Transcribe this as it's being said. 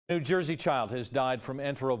A New Jersey child has died from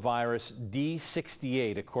enterovirus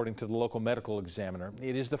D68, according to the local medical examiner.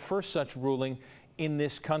 It is the first such ruling in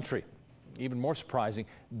this country. Even more surprising,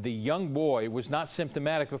 the young boy was not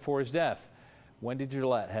symptomatic before his death. Wendy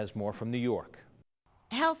Gillette has more from New York.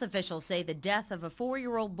 Health officials say the death of a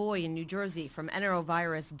 4-year-old boy in New Jersey from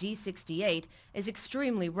enterovirus D68 is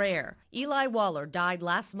extremely rare. Eli Waller died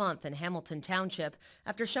last month in Hamilton Township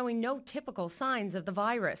after showing no typical signs of the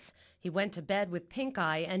virus. He went to bed with pink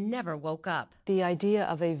eye and never woke up. The idea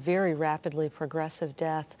of a very rapidly progressive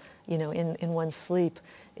death, in one's sleep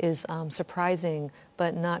is surprising,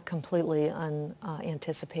 but not completely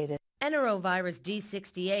unanticipated. Enterovirus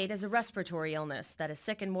D68 is a respiratory illness that has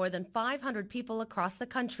sickened more than 500 people across the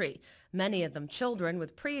country, many of them children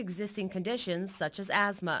with pre-existing conditions such as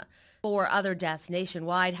asthma. 4 other deaths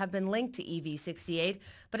nationwide have been linked to EV68,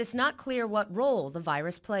 but it's not clear what role the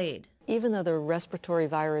virus played. Even though the respiratory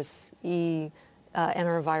virus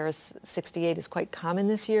enterovirus 68 is quite common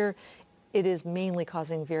this year, it is mainly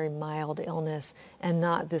causing very mild illness and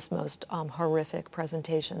not this most horrific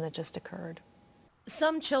presentation that just occurred.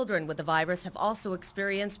 Some children with the virus have also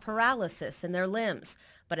experienced paralysis in their limbs,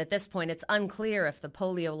 but at this point it's unclear if the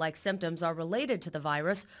polio-like symptoms are related to the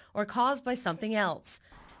virus or caused by something else.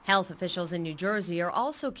 Health officials in New Jersey are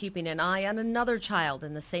also keeping an eye on another child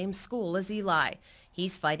in the same school as Eli.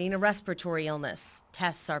 He's fighting a respiratory illness.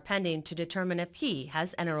 Tests are pending to determine if he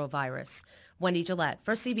has enterovirus. Wendy Gillette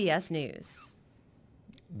for CBS News.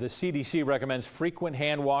 The CDC recommends frequent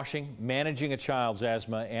hand washing, managing a child's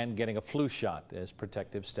asthma, and getting a flu shot as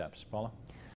protective steps. Paula?